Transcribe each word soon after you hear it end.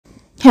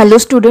Hello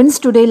students,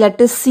 today let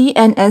us see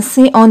an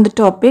essay on the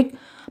topic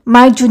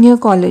My Junior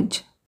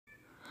College.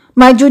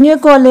 My Junior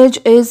College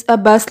is a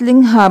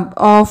bustling hub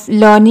of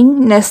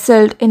learning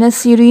nestled in a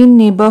serene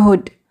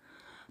neighborhood.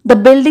 The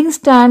building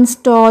stands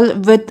tall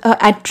with an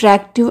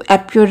attractive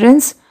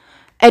appearance,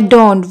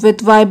 adorned with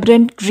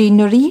vibrant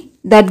greenery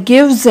that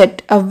gives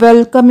it a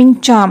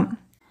welcoming charm.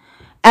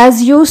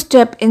 As you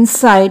step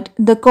inside,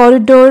 the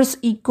corridors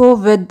echo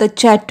with the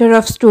chatter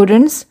of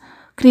students,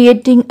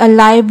 creating a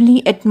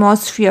lively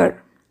atmosphere.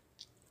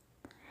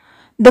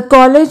 The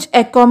college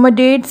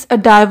accommodates a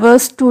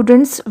diverse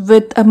students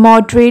with a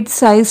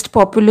moderate-sized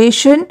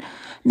population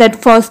that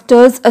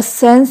fosters a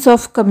sense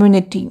of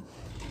community.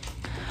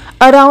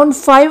 Around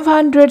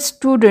 500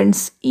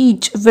 students,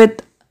 each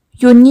with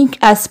unique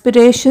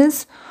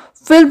aspirations,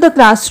 fill the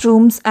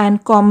classrooms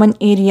and common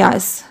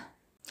areas.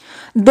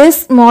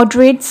 This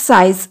moderate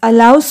size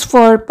allows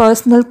for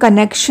personal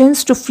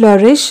connections to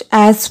flourish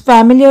as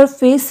familiar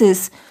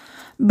faces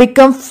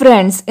become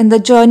friends in the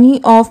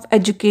journey of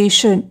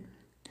education.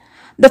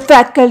 The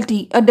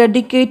faculty, a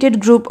dedicated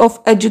group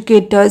of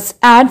educators,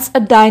 adds a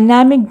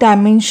dynamic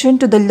dimension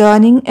to the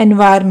learning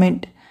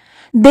environment.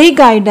 They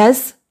guide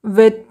us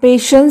with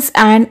patience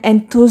and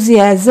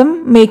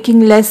enthusiasm,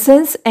 making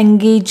lessons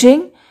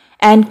engaging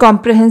and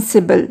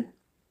comprehensible.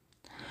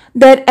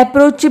 Their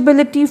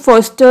approachability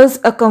fosters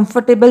a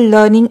comfortable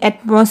learning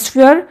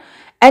atmosphere,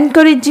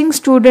 encouraging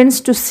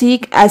students to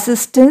seek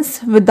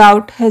assistance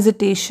without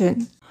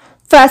hesitation.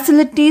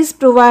 Facilities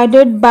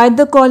provided by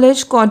the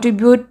college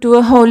contribute to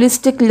a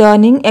holistic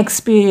learning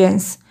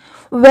experience.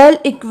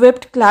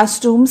 Well-equipped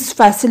classrooms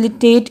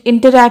facilitate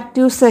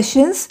interactive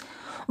sessions,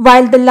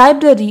 while the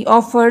library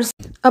offers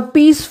a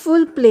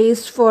peaceful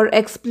place for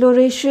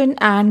exploration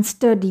and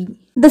study.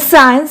 The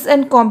science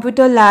and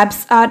computer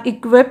labs are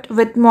equipped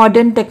with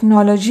modern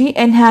technology,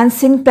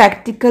 enhancing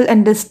practical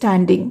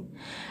understanding.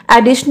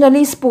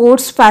 Additionally,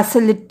 sports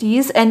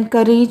facilities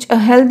encourage a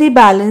healthy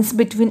balance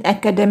between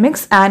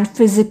academics and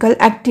physical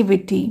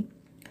activity.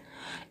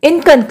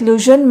 In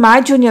conclusion,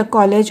 My Junior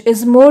College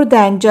is more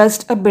than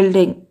just a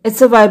building.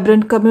 It's a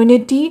vibrant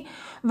community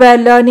where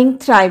learning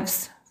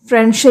thrives,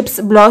 friendships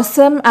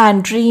blossom,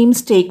 and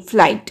dreams take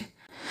flight.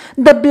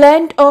 The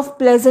blend of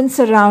pleasant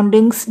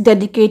surroundings,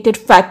 dedicated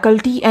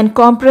faculty, and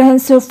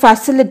comprehensive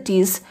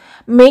facilities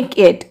make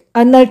it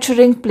a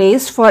nurturing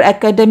place for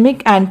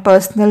academic and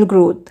personal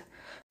growth.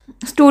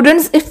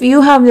 Students, if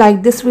you have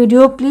liked this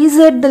video, please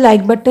hit the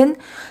like button.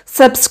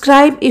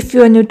 Subscribe if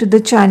you are new to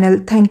the channel.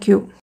 Thank you.